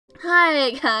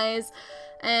Hi guys,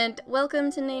 and welcome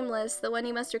to Nameless, the one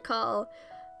you must recall.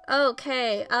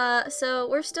 Okay, so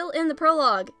we're still in the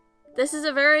prologue. This is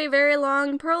a very, very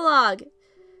long prologue.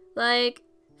 Like,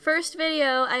 first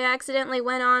video, I accidentally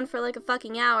went on for like a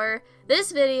fucking hour.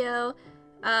 This video,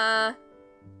 or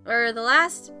the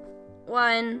last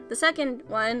one, the second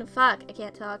one, fuck, I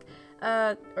can't talk,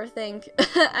 or think.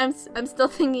 I'm still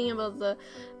thinking about the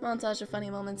montage of funny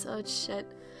moments, oh shit.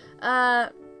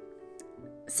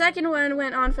 Second one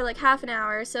went on for like half an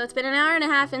hour, so it's been an hour and a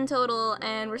half in total,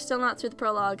 and we're still not through the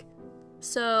prologue.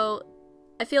 So,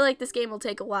 I feel like this game will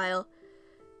take a while.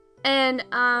 And,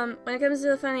 when it comes to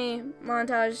the funny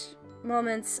montage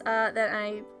moments, that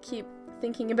I keep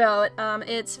thinking about,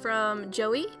 it's from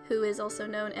Joey, who is also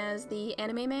known as the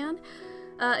Anime Man.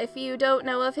 If you don't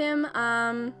know of him,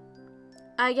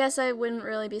 I guess I wouldn't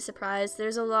really be surprised.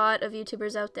 There's a lot of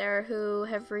YouTubers out there who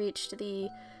have reached the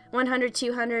 100,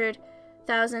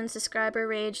 200,000 subscriber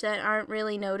range that aren't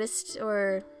really noticed,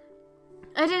 or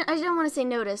I don't want to say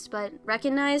noticed, but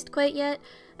recognized quite yet,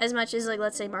 as much as, like,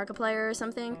 let's say Markiplier or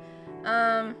something.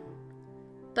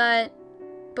 But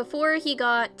before he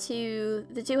got to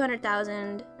the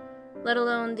 200,000, let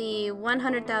alone the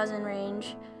 100,000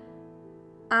 range,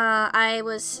 I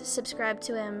was subscribed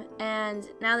to him, and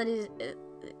now that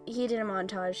he did a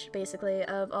montage, basically,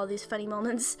 of all these funny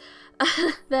moments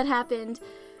that happened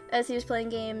as he was playing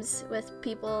games with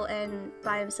people and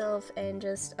by himself, and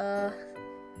just,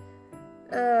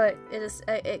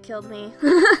 it killed me.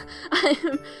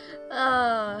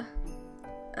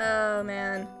 Oh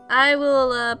man. I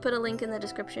will, put a link in the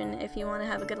description if you want to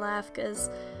have a good laugh, because,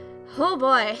 oh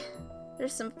boy,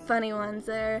 there's some funny ones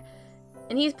there.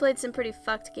 And he's played some pretty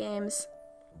fucked games,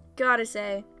 gotta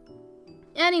say.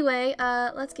 Anyway,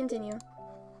 let's continue.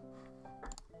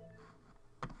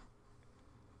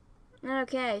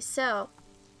 Okay, so,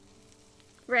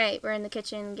 right, we're in the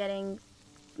kitchen getting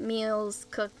meals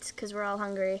cooked because we're all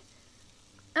hungry.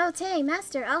 Oh, Tay,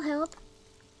 Master, I'll help.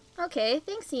 Okay,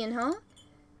 thanks, Yunho.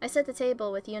 I set the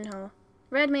table with Yunho.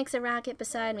 Red makes a racket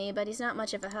beside me, but he's not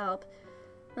much of a help.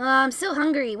 Oh, I'm so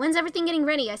hungry. When's everything getting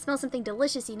ready? I smell something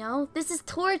delicious, you know? This is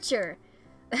torture.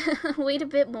 Wait a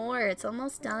bit more. It's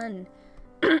almost done.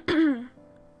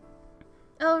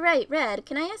 Oh, right, Red.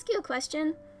 Can I ask you a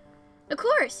question? Of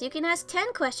course, you can ask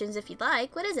 10 questions if you'd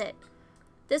like. What is it?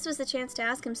 This was the chance to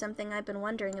ask him something I've been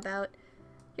wondering about.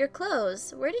 Your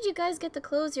clothes. Where did you guys get the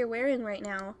clothes you're wearing right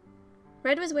now?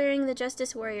 Red was wearing the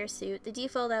Justice Warrior suit, the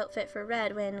default outfit for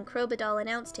Red when Krobadal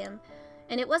announced him.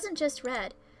 And it wasn't just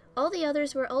Red. All the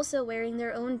others were also wearing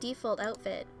their own default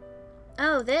outfit.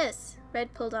 Oh, this.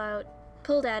 Red pulled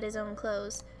at his own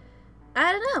clothes.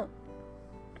 I don't know.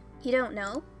 You don't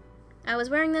know? I was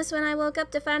wearing this when I woke up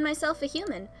to find myself a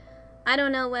human. I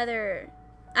don't know where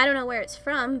it's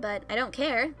from, but I don't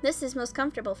care. This is most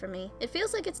comfortable for me. It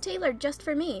feels like it's tailored just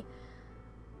for me.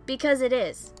 Because it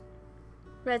is.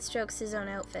 Red strokes his own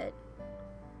outfit.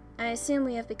 I assume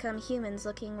we have become humans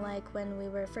looking like when we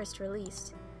were first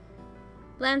released.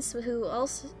 Lance, who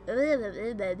was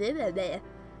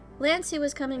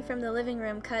coming from the living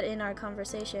room, cut in our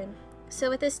conversation. So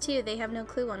with this too, they have no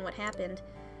clue on what happened.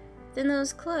 Then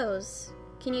those clothes,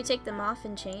 can you take them off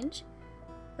and change?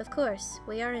 Of course,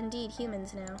 we are indeed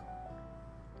humans now.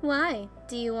 Why?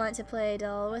 Do you want to play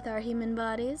doll with our human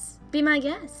bodies? Be my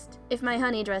guest. If my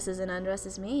honey dresses and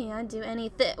undresses me, I'd do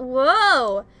anything.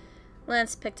 Whoa!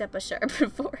 Lance picked up a sharp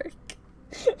fork.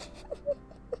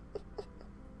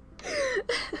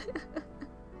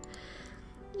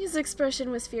 His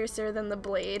expression was fiercer than the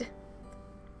blade.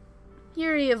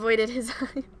 Yuri avoided his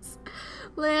eyes.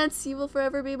 Lance, you will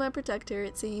forever be my protector,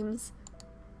 it seems.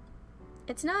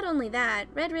 It's not only that.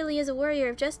 Red really is a warrior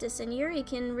of justice, and Yuri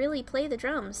can really play the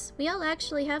drums. We all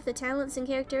actually have the talents and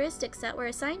characteristics that were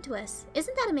assigned to us.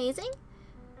 Isn't that amazing?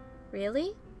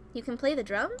 Really? You can play the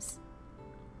drums?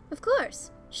 Of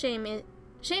course. Shame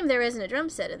there isn't a drum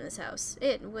set in this house.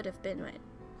 It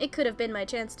could have been my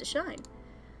chance to shine.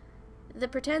 The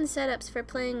pretend setups for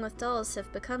playing with dolls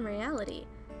have become reality.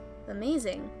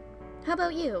 Amazing. How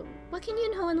about you? What can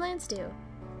Yunho and Lance do?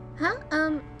 Huh?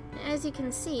 As you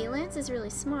can see, Lance is really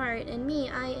smart, and me,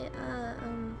 I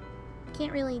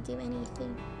can't really do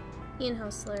anything.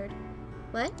 Yunho slurred.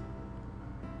 What?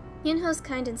 Yunho's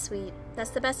kind and sweet.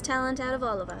 That's the best talent out of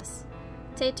all of us.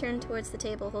 Tay turned towards the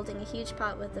table holding a huge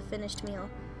pot with the finished meal.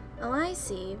 Oh, I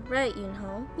see. Right,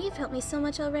 Yunho. You've helped me so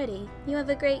much already. You have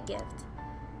a great gift.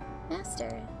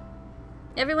 Master.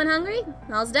 Everyone hungry?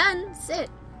 All's done. Sit.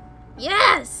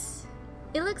 Yes!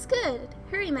 It looks good.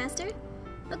 Hurry, Master.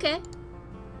 Okay.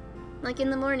 Like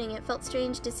in the morning, it felt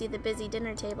strange to see the busy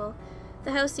dinner table.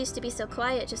 The house used to be so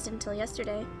quiet just until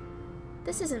yesterday.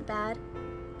 This isn't bad.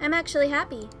 I'm actually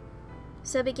happy.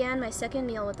 So began my second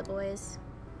meal with the boys.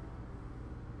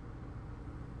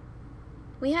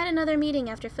 We had another meeting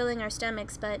after filling our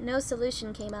stomachs, but no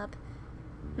solution came up.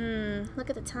 Look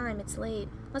at the time, it's late.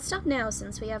 Let's stop now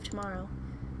since we have tomorrow.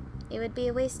 It would be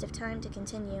a waste of time to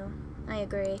continue. I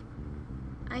agree.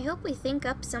 I hope we think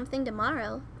up something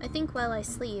tomorrow. I think while I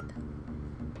sleep.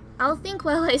 I'll think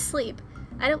while I sleep.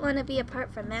 I don't want to be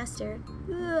apart from Master.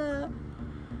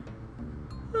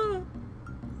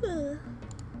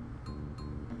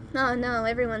 Oh no,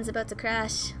 everyone's about to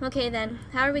crash. Okay then,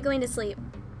 how are we going to sleep?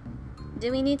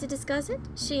 Do we need to discuss it?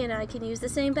 She and I can use the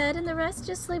same bed and the rest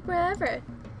just sleep wherever.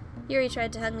 Yuri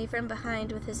tried to hug me from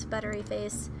behind with his buttery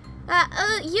face.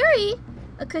 Yuri!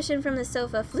 A cushion from the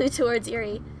sofa flew towards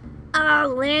Yuri. Ah,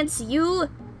 Lance, you!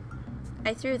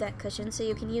 I threw that cushion so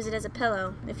you can use it as a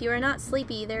pillow. If you are not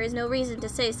sleepy, there is no reason to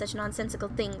say such nonsensical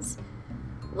things.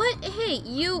 What? Hey,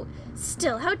 you!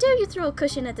 Still, how dare you throw a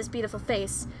cushion at this beautiful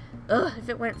face? Ugh, if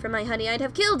it weren't for my honey, I'd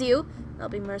have killed you. I'll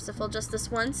be merciful just this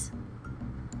once.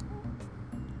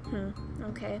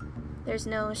 Okay. There's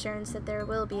no assurance that there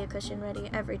will be a cushion ready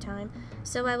every time,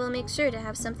 so I will make sure to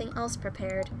have something else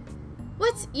prepared.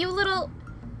 What? You little...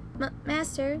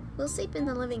 Master, we'll sleep in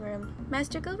the living room.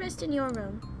 Master, go rest in your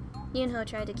room. Yunho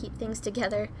tried to keep things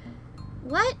together.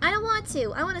 What? I don't want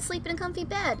to. I want to sleep in a comfy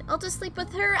bed. I'll just sleep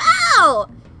with her. Ow!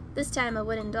 This time a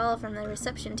wooden doll from the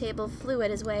reception table flew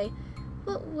at his way.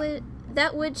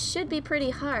 That wood should be pretty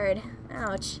hard.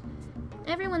 Ouch.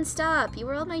 Everyone stop. You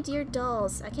are all my dear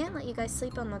dolls. I can't let you guys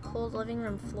sleep on the cold living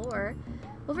room floor.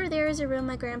 Over there is a room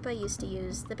my grandpa used to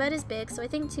use. The bed is big, so I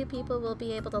think 2 people will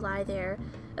be able to lie there.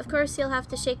 Of course, you'll have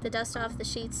to shake the dust off the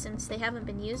sheets since they haven't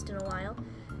been used in a while.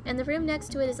 And the room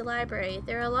next to it is a library.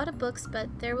 There are a lot of books,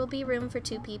 but there will be room for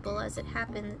 2 people as it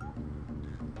happens.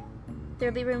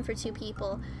 There'll be room for 2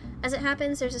 people. As it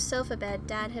happens, there's a sofa bed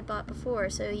Dad had bought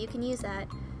before, so you can use that.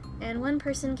 And one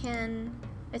person can...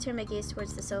 I turn my gaze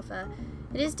towards the sofa.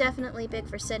 It is definitely big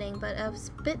for sitting, but a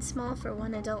bit small for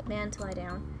one adult man to lie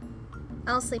down.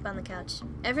 I'll sleep on the couch.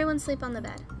 Everyone sleep on the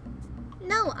bed.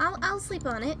 No, I'll sleep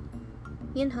on it.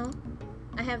 Yunho,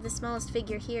 I have the smallest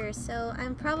figure here, so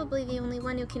I'm probably the only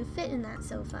one who can fit in that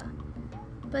sofa.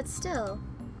 But still,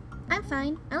 I'm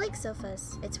fine. I like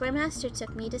sofas. It's where Master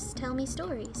took me to tell me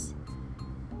stories.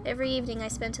 Every evening I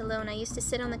spent alone, I used to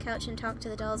sit on the couch and talk to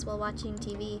the dolls while watching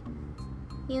TV.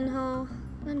 Yunho,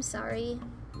 I'm sorry,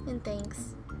 and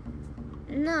thanks.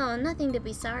 No, nothing to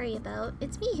be sorry about.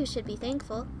 It's me who should be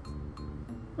thankful.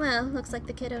 Well, looks like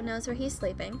the kiddo knows where he's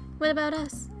sleeping. What about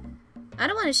us? I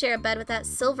don't want to share a bed with that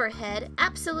silverhead.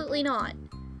 Absolutely not.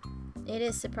 It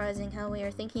is surprising how we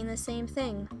are thinking the same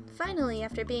thing. Finally,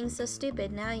 after being so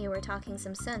stupid, now you are talking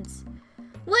some sense.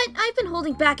 What? I've been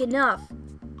holding back enough.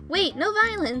 Wait, no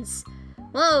violence.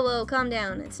 Whoa, calm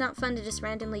down. It's not fun to just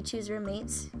randomly choose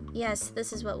roommates. Yes,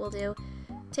 this is what we'll do.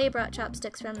 Tay brought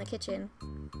chopsticks from the kitchen.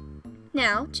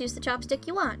 Now, choose the chopstick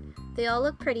you want. They all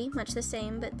look pretty, much the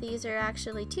same, but these are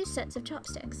actually 2 sets of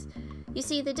chopsticks. You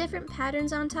see the different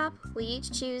patterns on top? We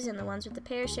each choose, and the ones with the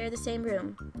pair share the same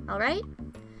room. Alright?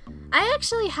 I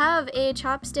actually have a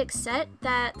chopstick set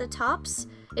that the tops,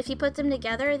 if you put them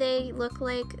together, they look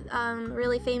like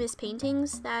really famous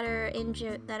paintings that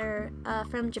are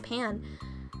from Japan.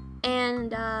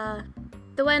 And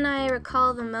the one I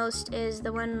recall the most is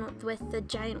the one with the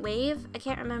giant wave. I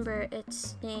can't remember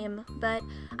its name, but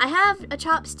I have a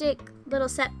chopstick little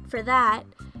set for that,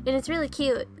 and it's really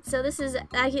cute. So this is,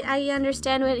 I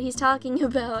understand what he's talking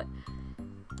about.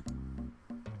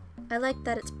 I like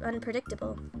that it's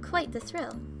unpredictable. Quite the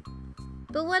thrill.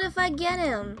 But what if I get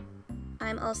him?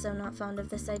 I'm also not fond of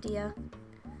this idea.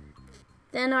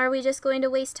 Then are we just going to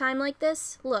waste time like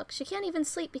this? Look, she can't even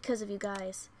sleep because of you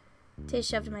guys. Tay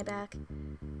shoved my back.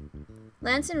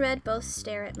 Lance and Red both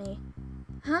stare at me.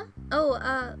 Huh?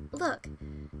 Oh, look.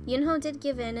 Yunho did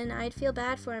give in, and I'd feel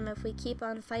bad for him if we keep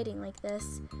on fighting like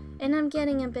this. And I'm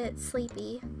getting a bit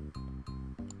sleepy.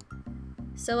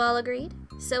 So all agreed?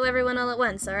 So everyone all at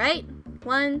once, alright?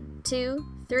 1, 2,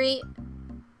 3...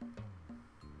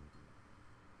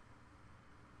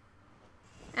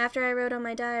 After I wrote on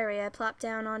my diary, I plopped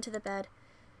down onto the bed.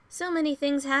 So many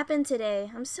things happened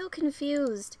today. I'm so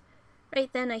confused. Right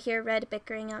then I hear Red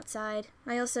bickering outside.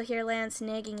 I also hear Lance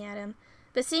nagging at him.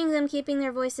 But seeing them keeping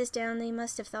their voices down, they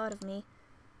must have thought of me.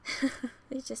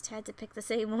 They just had to pick the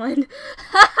same one.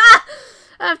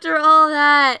 After all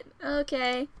that.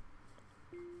 Okay.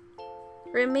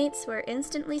 Roommates were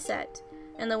instantly set.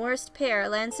 And the worst pair,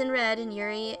 Lance and Red and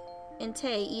Yuri and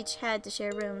Tay, each had to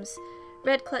share rooms.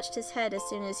 Red clutched his head as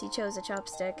soon as he chose a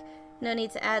chopstick. No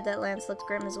need to add that Lance looked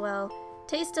grim as well.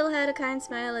 Tay still had a kind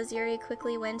smile as Yuri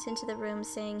quickly went into the room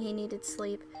saying he needed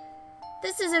sleep.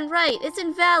 This isn't right! It's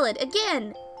invalid!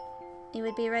 Again! It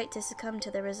would be right to succumb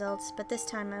to the results, but this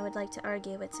time I would like to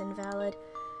argue it's invalid.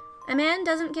 A man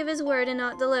doesn't give his word and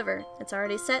not deliver. It's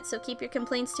already set, so keep your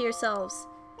complaints to yourselves.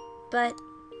 But,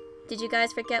 did you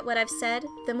guys forget what I've said?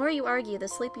 The more you argue, the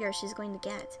sleepier she's going to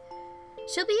get.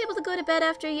 She'll be able to go to bed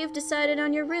after you've decided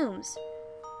on your rooms.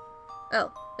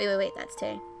 Oh, wait, that's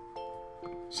Tay.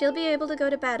 She'll be able to go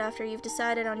to bed after you've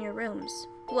decided on your rooms.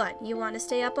 What, you want to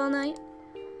stay up all night?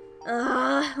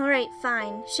 Alright,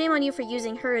 fine. Shame on you for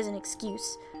using her as an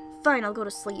excuse. Fine, I'll go to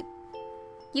sleep.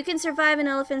 You can survive an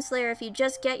elephant's lair if you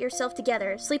just get yourself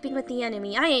together. Sleeping with the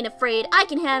enemy. I ain't afraid. I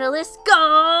can handle this.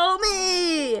 Go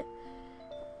me!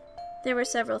 There were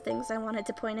several things I wanted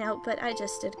to point out, but I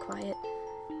just stood quiet.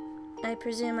 I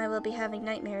presume I will be having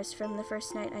nightmares from the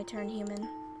first night I turn human.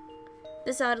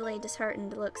 This oddly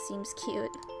disheartened look seems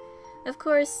cute. Of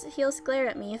course, he'll glare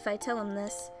at me if I tell him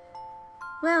this.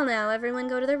 Well now, everyone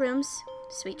go to their rooms.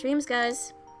 Sweet dreams,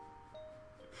 guys.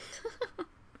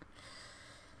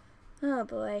 Oh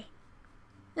boy.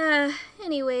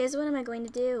 Anyways, what am I going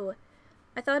to do?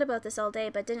 I thought about this all day,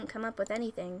 but didn't come up with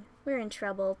anything. We're in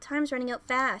trouble. Time's running out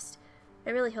fast. I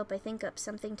really hope I think up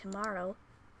something tomorrow.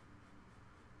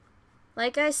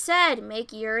 Like I said,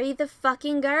 make Yuri the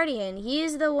fucking guardian.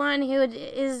 He's the one who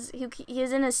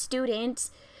isn't a student.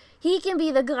 He can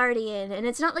be the guardian, and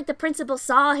it's not like the principal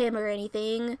saw him or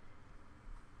anything.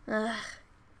 Ugh.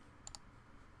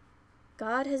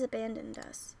 God has abandoned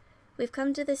us. We've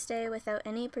come to this day without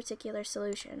any particular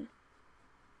solution.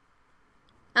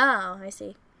 Oh, I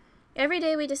see. Every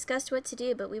day we discussed what to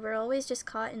do, but we were always just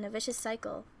caught in a vicious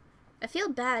cycle. I feel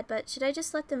bad, but should I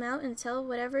just let them out and tell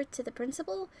whatever to the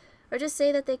principal? Or just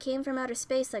say that they came from outer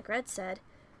space like Red said?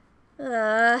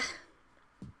 If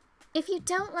you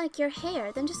don't like your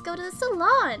hair, then just go to the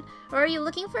salon! Or are you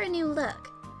looking for a new look?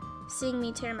 Seeing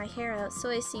me tear my hair out,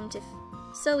 Zoe seemed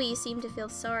to feel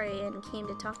sorry and came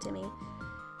to talk to me.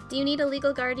 Do you need a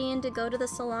legal guardian to go to the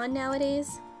salon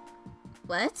nowadays?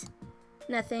 What?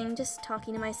 Nothing, just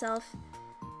talking to myself.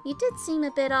 You did seem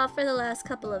a bit off for the last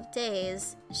couple of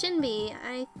days. Shinbi,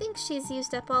 I think she's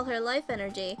used up all her life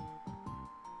energy.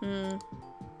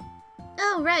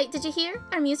 Oh, right, did you hear?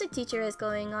 Our music teacher is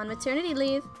going on maternity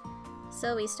leave.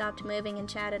 Zoe stopped moving and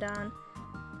chatted on.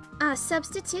 Our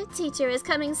substitute teacher is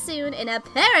coming soon, and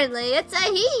apparently it's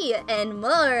a he, and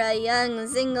more a young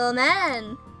single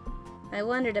man. I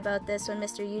wondered about this when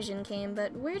Mr. Yujin came,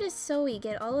 but where does Zoe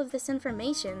get all of this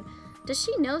information? Does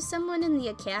she know someone in the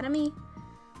academy?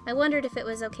 I wondered if it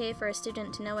was okay for a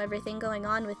student to know everything going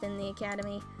on within the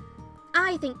academy.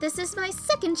 I think this is my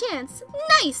second chance.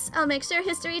 Nice! I'll make sure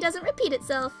history doesn't repeat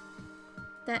itself.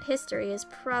 That history is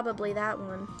probably that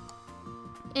one.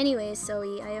 Anyways,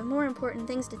 Zoe, I have more important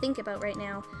things to think about right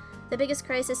now. The biggest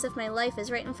crisis of my life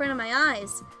is right in front of my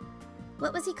eyes.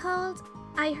 What was he called?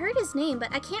 I heard his name,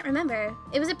 but I can't remember.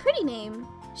 It was a pretty name.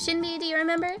 Shinbi, do you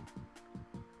remember?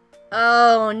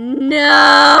 Oh,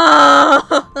 no!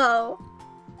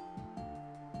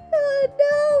 Oh,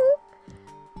 no!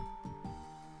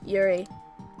 Yuri.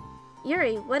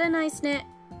 Yuri, what a nice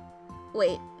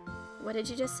Wait, what did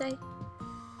you just say?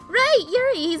 Right,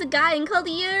 Yuri! He's a guy and called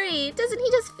Yuri! Doesn't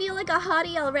he just feel like a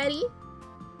hottie already?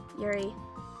 Yuri.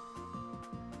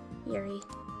 Yuri!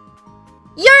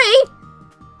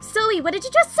 Zoe, what did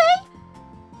you just say?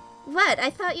 What? I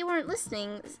thought you weren't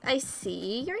listening. I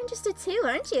see. You're interested too,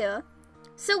 aren't you?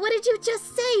 So what did you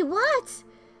just say? What?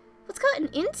 What's gotten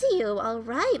into you?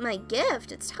 Alright, my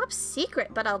gift. It's top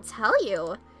secret, but I'll tell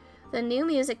you. The new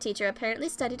music teacher apparently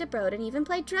studied abroad and even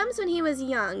played drums when he was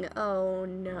young. Oh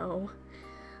no.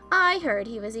 I heard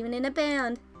he was even in a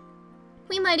band.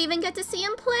 We might even get to see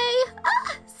him play.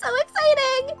 Ah, so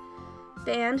exciting!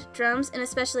 Band, drums, and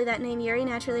especially that name Yuri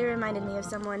naturally reminded me of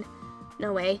someone.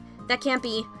 No way. That can't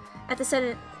be. At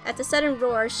the sudden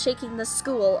roar shaking the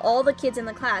school, all the kids in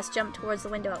the class jumped towards the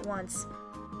window at once.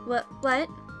 What?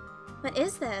 What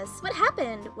is this? What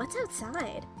happened? What's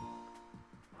outside?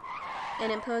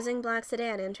 An imposing black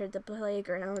sedan entered the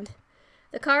playground.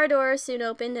 The car door soon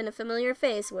opened and a familiar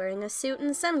face wearing a suit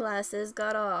and sunglasses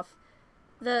got off.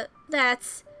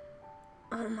 That's...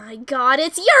 Oh my god,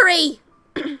 it's Yuri!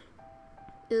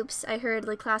 Oops, I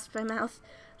hurriedly clasped my mouth.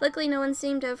 Luckily no one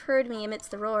seemed to have heard me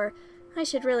amidst the roar. I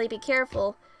should really be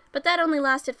careful. But that only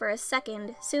lasted for a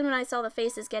second. Soon when I saw the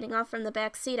faces getting off from the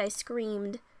back seat, I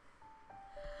screamed.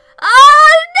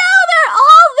 Oh no, they're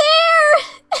all there!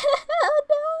 Oh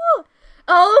no!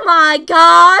 Oh my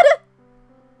god!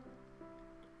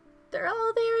 They're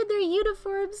all there in their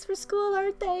uniforms for school,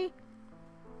 aren't they?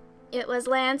 It was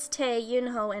Lance, Tae,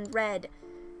 Yunho, and Red.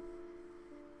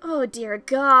 Oh dear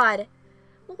God.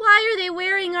 Why are they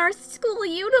wearing our school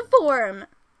uniform?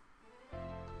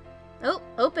 Oh,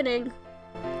 opening.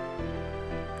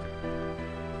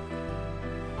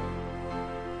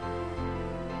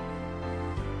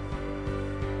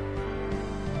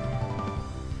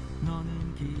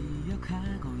 너는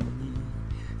기억하고 있니?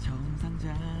 처음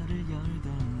상자를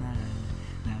열던 날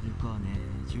나를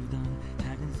꺼내주던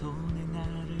작은 손에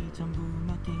나를 전부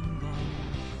맡긴 걸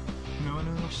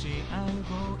너는 혹시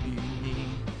알고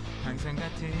있니? 항상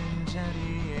같은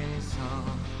자리에서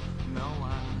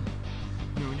너와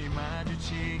눈이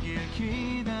마주치길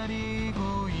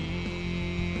기다리고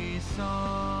있어.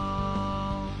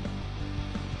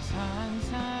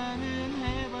 상상은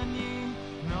해봤니?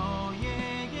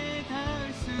 너에게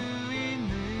닿을 수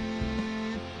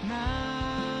있는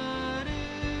나를.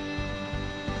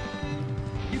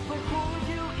 If I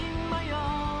hold you in my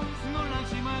arms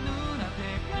놀라지만 눈앞에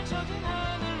펼쳐진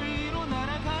하늘 위로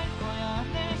날아갈 거야.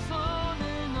 내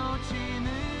손을 놓지는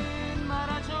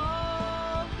말아줘.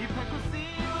 If I could see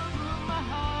you through my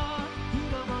heart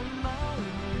잃어버린 마음을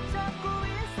잡고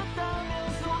있었다면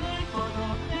손을 뻗어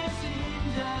내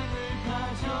심장을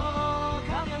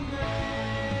가져가면 돼.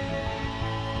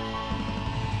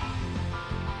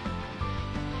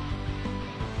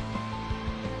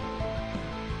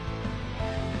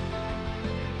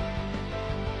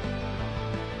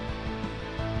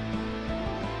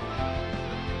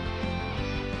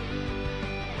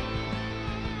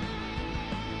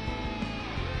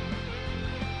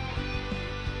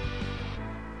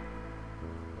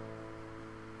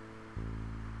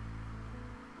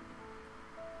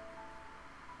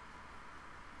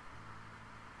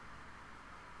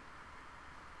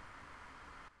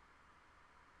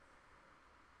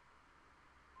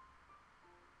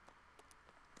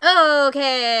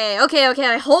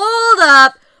 Okay, hold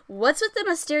up! What's with the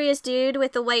mysterious dude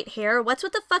with the white hair? What's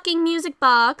with the fucking music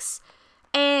box?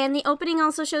 And the opening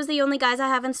also shows the only guys I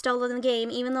have installed in the game,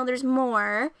 even though there's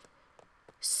more.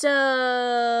 So,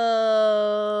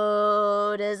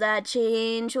 does that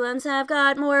change once I've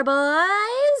got more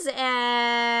boys?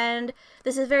 And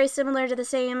this is very similar to the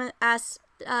same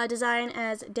design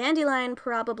as Dandelion,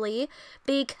 probably,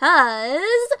 because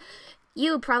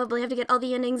you probably have to get all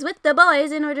the endings with the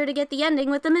boys in order to get the ending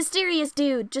with the mysterious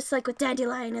dude, just like with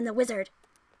Dandelion and the wizard.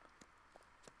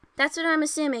 That's what I'm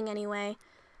assuming, anyway.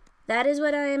 That is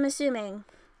what I am assuming.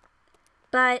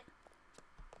 But,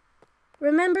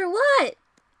 remember what?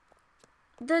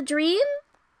 The dream?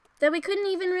 That we couldn't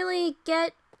even really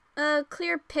get a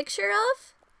clear picture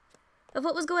of? Of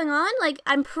what was going on? Like,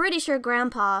 I'm pretty sure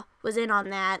Grandpa was in on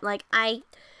that. Like,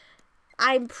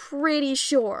 I'm pretty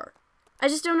sure. I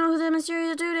just don't know who the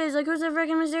mysterious dude is. Like, who's the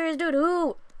freaking mysterious dude?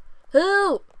 Who?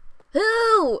 Who?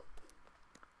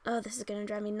 Oh, this is gonna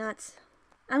drive me nuts.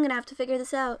 I'm gonna have to figure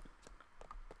this out.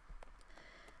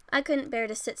 I couldn't bear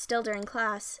to sit still during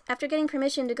class. After getting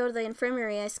permission to go to the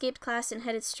infirmary, I escaped class and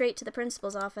headed straight to the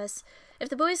principal's office. If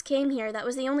the boys came here, that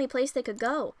was the only place they could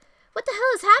go. What the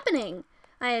hell is happening?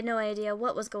 I had no idea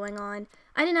what was going on.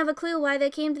 I didn't have a clue why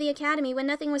they came to the academy when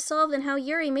nothing was solved and how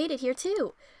Yuri made it here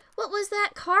too. What was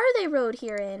that car they rode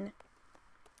here in?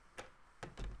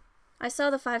 I saw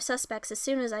the 5 suspects as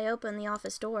soon as I opened the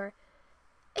office door.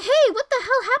 Hey, what the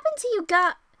hell happened to you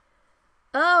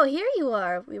Oh, here you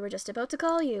are. We were just about to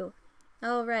call you.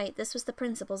 Oh, right. This was the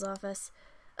principal's office.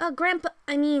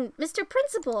 Mr.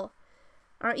 Principal.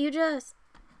 Aren't you just?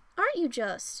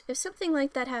 If something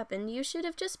like that happened, you should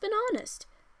have just been honest.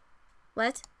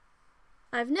 What?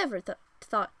 I've never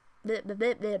thought.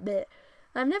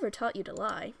 I've never taught you to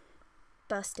lie.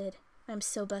 Busted. I'm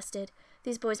so busted.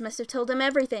 These boys must have told him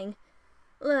everything.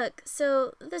 Look,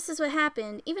 so this is what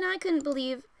happened. Even I couldn't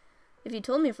believe. If you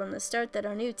told me from the start that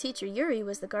our new teacher Yuri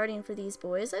was the guardian for these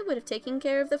boys, I would have taken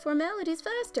care of the formalities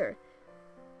faster.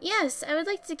 Yes, I would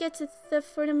like to get the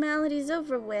formalities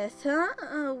over with, huh?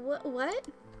 What?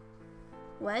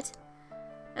 What?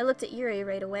 I looked at Yuri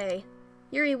right away.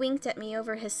 Yuri winked at me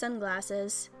over his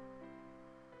sunglasses.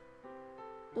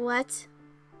 What?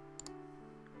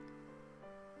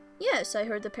 Yes, I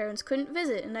heard the parents couldn't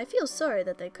visit, and I feel sorry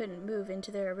that they couldn't move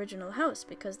into their original house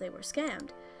because they were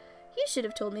scammed. You should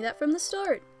have told me that from the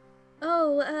start.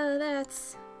 Oh,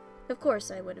 that's... Of course,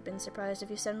 I would have been surprised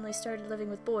if you suddenly started living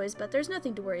with boys, but there's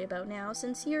nothing to worry about now,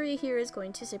 since Yuri here is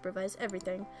going to supervise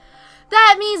everything.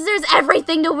 That means there's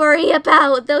everything to worry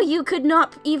about, though you could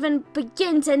not even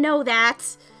begin to know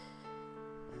that.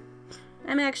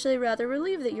 I'm actually rather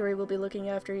relieved that Yuri will be looking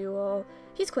after you all.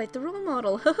 He's quite the role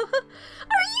model. Are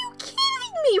you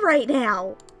kidding me right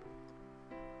now?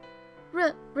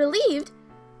 Relieved?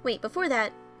 Wait, before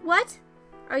that, what?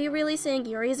 Are you really saying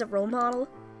Yuri is a role model?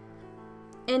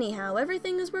 Anyhow,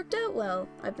 everything has worked out well.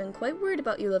 I've been quite worried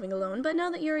about you living alone, but now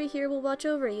that Yuri here will watch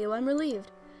over you, I'm relieved.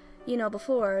 You know,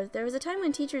 before, there was a time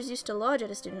when teachers used to lodge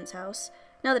at a student's house.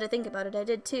 Now that I think about it, I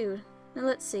did too. Now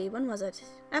let's see, when was it?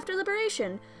 After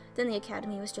Liberation! Then the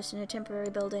academy was just in a temporary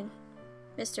building.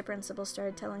 Mr. Principal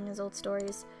started telling his old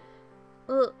stories.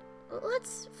 Well,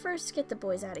 let's first get the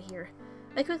boys out of here.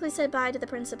 I quickly said bye to the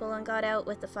principal and got out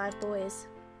with the 5 boys.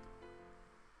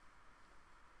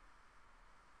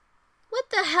 What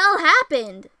the hell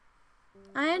happened?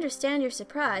 I understand you're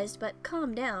surprised, but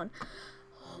calm down.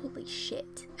 Holy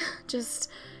shit.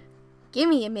 Just give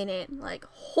me a minute. Like,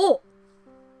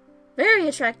 very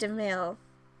attractive male.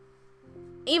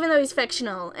 Even though he's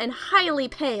fictional and highly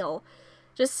pale.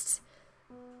 Just,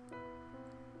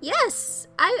 yes,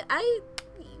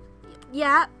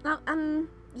 yeah,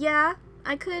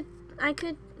 I could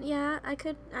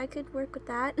work with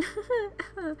that.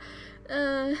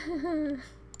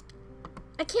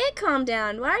 I can't calm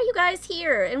down. Why are you guys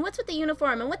here? And what's with the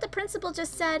uniform? And what the principal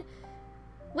just said?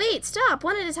 Wait, stop,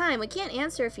 one at a time. We can't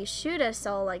answer if you shoot us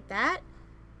all like that.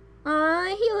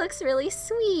 Aw, he looks really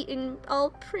sweet and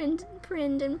all prim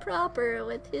and proper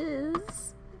with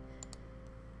his.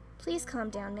 Please calm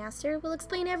down, Master. We'll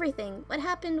explain everything. What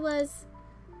happened was...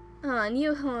 Aw, and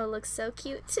you look so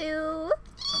cute too.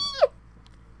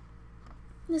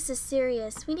 This is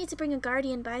serious. We need to bring a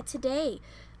guardian by today.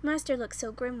 Master looked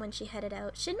so grim when she headed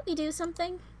out. Shouldn't we do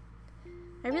something?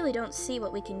 I really don't see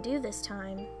what we can do this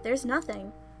time. There's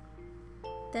nothing.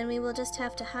 Then we will just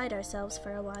have to hide ourselves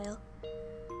for a while.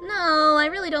 No, I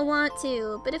really don't want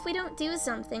to. But if we don't do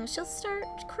something, she'll start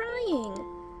crying.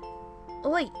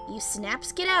 Oi, you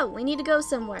snaps, get out. We need to go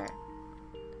somewhere.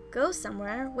 Go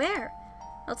somewhere? Where?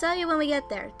 I'll tell you when we get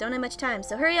there. Don't have much time,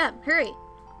 so hurry up, hurry.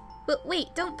 But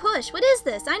wait, don't push. What is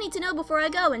this? I need to know before I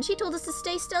go, and she told us to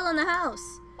stay still in the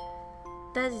house.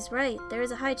 That is right. There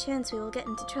is a high chance we will get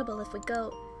into trouble if we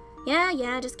go.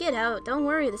 Yeah, just get out. Don't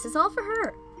worry, this is all for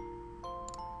her.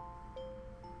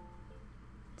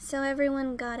 So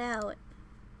everyone got out.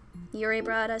 Yuri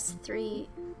brought us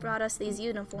these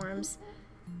uniforms,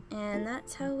 and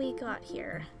that's how we got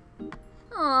here.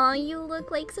 Aw, you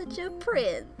look like such a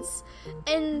prince.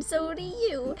 And so do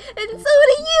you. And so do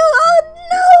you. Oh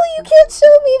no, you can't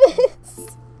show me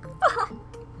this. Fuck.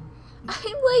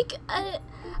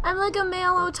 I'm like a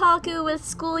male otaku with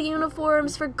school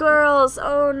uniforms for girls.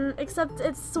 Oh, except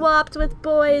it's swapped with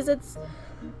boys. It's,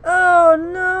 oh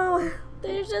no.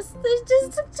 They're just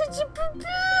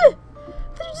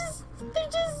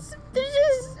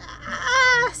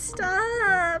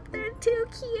stop. They're too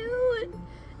cute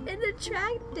and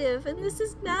attractive, and this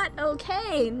is not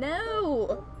okay.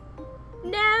 No,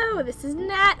 this is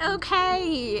not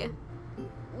okay.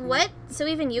 What? So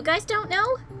even you guys don't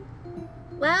know?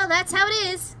 Well, that's how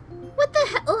it is. What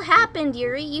the hell happened,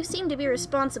 Yuri? You seem to be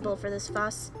responsible for this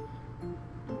fuss.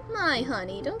 My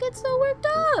honey, don't get so worked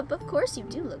up. Of course you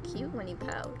do look cute when you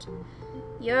pout.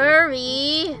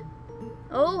 Yuri!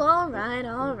 Oh,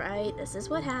 alright. This is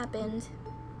what happened.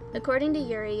 According to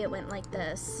Yuri, it went like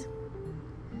this.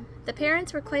 The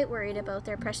parents were quite worried about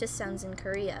their precious sons in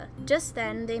Korea. Just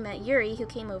then, they met Yuri, who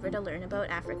came over to learn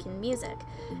about African music.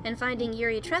 And finding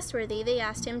Yuri trustworthy, they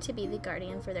asked him to be the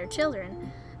guardian for their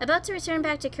children. About to return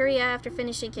back to Korea after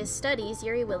finishing his studies,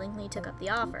 Yuri willingly took up the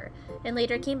offer, and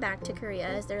later came back to Korea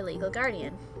as their legal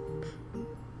guardian.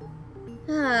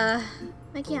 I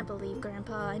can't believe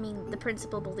the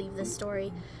principal believed this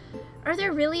story. Are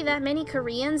there really that many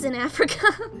Koreans in Africa?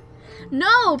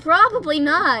 No, probably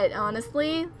not,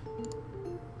 honestly.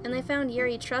 And they found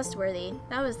Yuri trustworthy.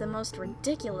 That was the most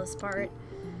ridiculous part.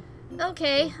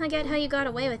 Okay, I get how you got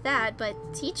away with that, but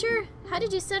teacher? How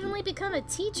did you suddenly become a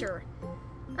teacher?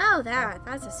 Oh,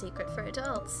 that's a secret for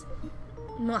adults.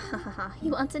 Mwahaha,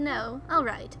 you want to know?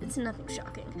 Alright, it's nothing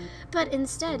shocking. But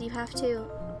instead you have to...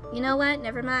 You know what?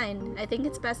 Never mind. I think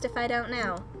it's best if I don't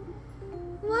know.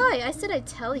 Why? I said I'd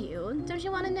tell you. Don't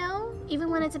you want to know?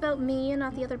 Even when it's about me and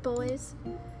not the other boys?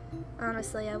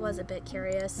 Honestly, I was a bit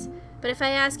curious. But if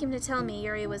I asked him to tell me,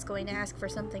 Yuri was going to ask for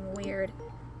something weird.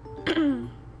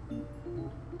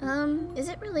 Is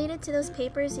it related to those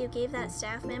papers you gave that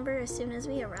staff member as soon as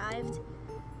we arrived?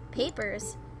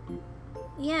 Papers?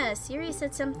 Yes, Yuri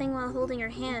said something while holding her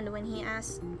hand when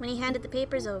he handed the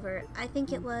papers over. I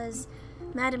think it was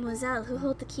Mademoiselle who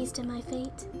hold the keys to my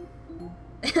fate.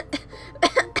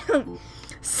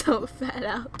 So fed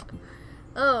up.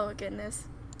 Oh, goodness.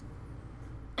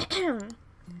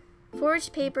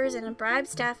 Forged papers and a bribed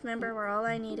staff member were all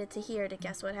I needed to hear to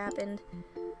guess what happened.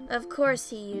 Of course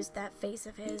he used that face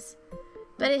of his.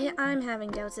 But I'm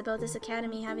having doubts about this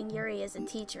academy having Yuri as a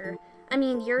teacher. I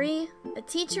mean, Yuri? A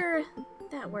teacher?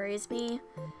 That worries me.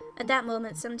 At that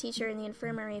moment, some teacher in the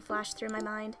infirmary flashed through my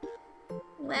mind.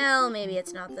 Well, maybe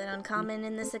it's not that uncommon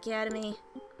in this academy.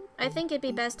 I think it'd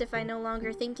be best if I no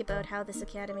longer think about how this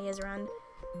academy is run.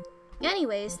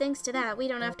 Anyways, thanks to that, we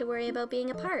don't have to worry about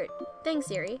being apart. Thanks,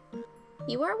 Yuri.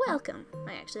 You are welcome.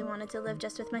 I actually wanted to live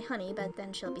just with my honey, but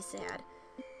then she'll be sad.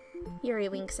 Yuri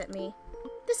winks at me.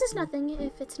 This is nothing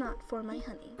if it's not for my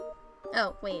honey.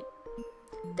 Oh, wait.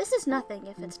 This is nothing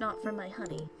if it's not for my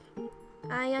honey.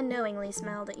 I unknowingly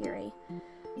smiled at Yuri.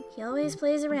 He always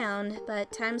plays around,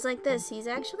 but times like this, he's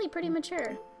actually pretty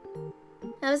mature.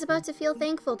 I was about to feel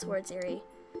thankful towards Yuri.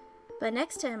 But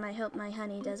next time, I hope my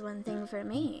honey does one thing for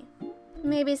me.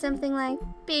 Maybe something like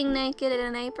being naked in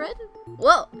an apron?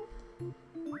 Whoa!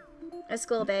 A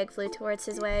school bag flew towards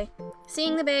his way.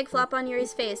 Seeing the bag flop on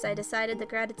Yuri's face, I decided the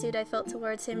gratitude I felt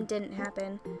towards him didn't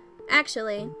happen.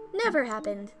 Actually, never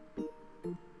happened.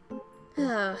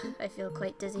 I feel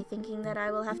quite dizzy thinking that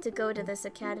I will have to go to this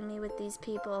academy with these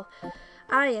people.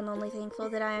 I am only thankful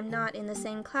that I am not in the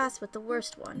same class with the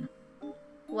worst one.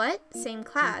 What? Same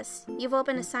class? You've all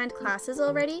been assigned classes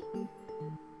already?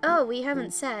 Oh, we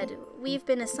haven't said. We've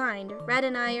been assigned. Red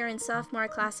and I are in sophomore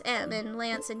class M, and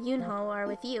Lance and Yunho are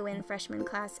with you in freshman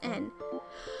class N.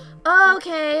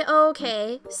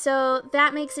 Okay. So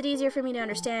that makes it easier for me to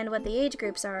understand what the age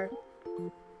groups are.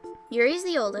 Yuri's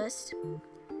the oldest.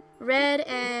 Red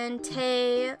and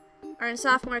Tae are in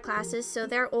sophomore classes, so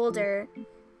they're older.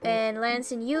 And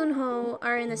Lance and Yunho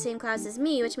are in the same class as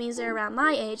me, which means they're around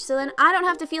my age, so then I don't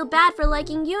have to feel bad for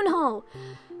liking Yunho.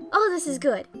 Oh, this is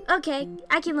good. Okay,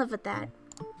 I can live with that.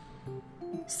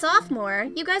 Sophomore?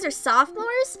 You guys are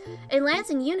sophomores? And Lance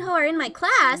and Yunho are in my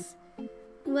class?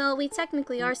 Well, we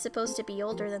technically are supposed to be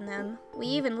older than them. We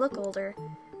even look older.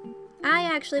 I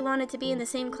actually wanted to be in the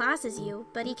same class as you,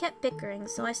 but he kept bickering,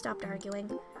 so I stopped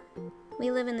arguing. We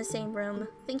live in the same room,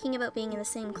 thinking about being in the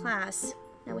same class.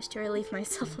 I wish to relieve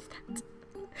myself of that.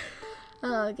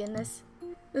 Oh, goodness.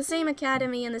 The same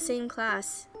academy and the same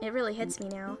class. It really hits me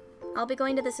now. I'll be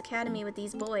going to this academy with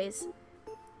these boys.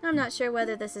 I'm not sure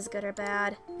whether this is good or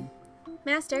bad.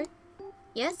 Master?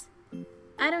 Yes?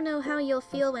 I don't know how you'll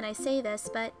feel when I say this,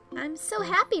 but I'm so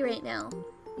happy right now.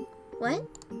 What?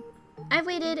 I've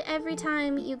waited every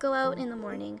time you go out in the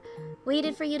morning.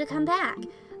 Waited for you to come back.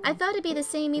 I thought it'd be the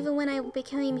same even when I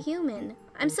became human.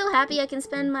 I'm so happy I can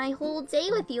spend my whole day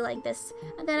with you like this,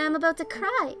 that I'm about to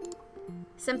cry.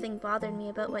 Something bothered me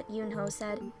about what Yunho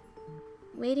said.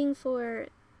 Waiting for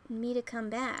me to come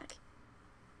back.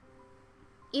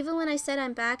 Even when I said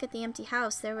I'm back at the empty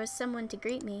house, there was someone to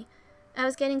greet me. I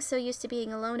was getting so used to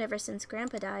being alone ever since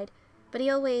Grandpa died, but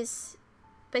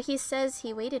he says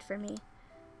he waited for me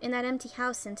in that empty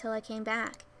house until I came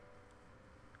back.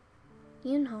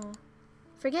 Yunho,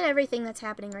 forget everything that's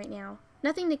happening right now.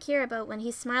 Nothing to care about when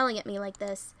he's smiling at me like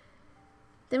this.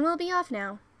 Then we'll be off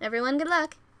now. Everyone, good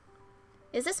luck.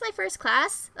 Is this my first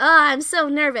class? I'm so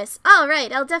nervous. All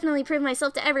right, I'll definitely prove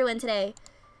myself to everyone today.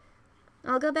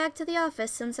 I'll go back to the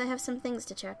office since I have some things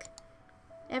to check.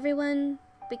 Everyone,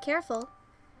 be careful.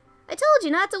 I told you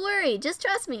not to worry. Just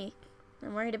trust me.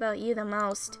 I'm worried about you the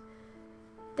most.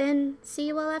 Then, see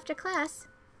you all after class.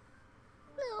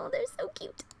 Oh, they're so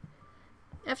cute.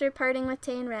 After parting with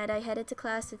Tay and Red, I headed to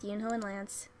class with Yunho and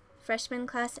Lance. Freshman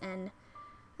class N.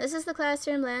 This is the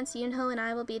classroom Lance, Yunho, and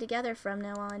I will be together from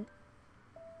now on.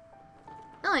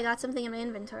 Oh, I got something in my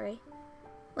inventory.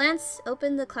 Lance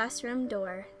opened the classroom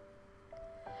door.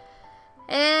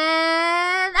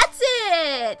 And that's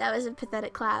it! That was a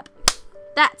pathetic clap.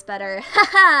 That's better.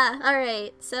 Haha!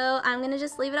 Alright, so I'm gonna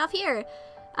just leave it off here.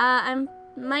 I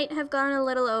might have gone a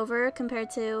little over compared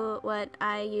to what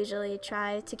I usually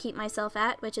try to keep myself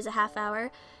at, which is a half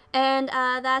hour. And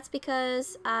that's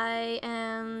because I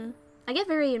get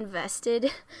very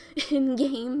invested in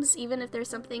games, even if there's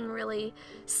something really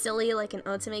silly like an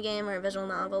otome game or a visual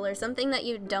novel or something that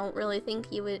you don't really think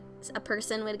a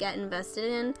person would get invested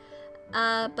in.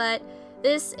 But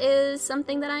this is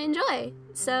something that I enjoy,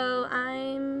 so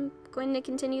I'm going to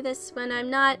continue this when I'm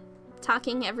not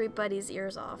talking everybody's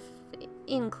ears off,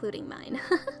 including mine.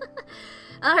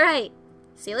 Alright,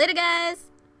 see you later, guys!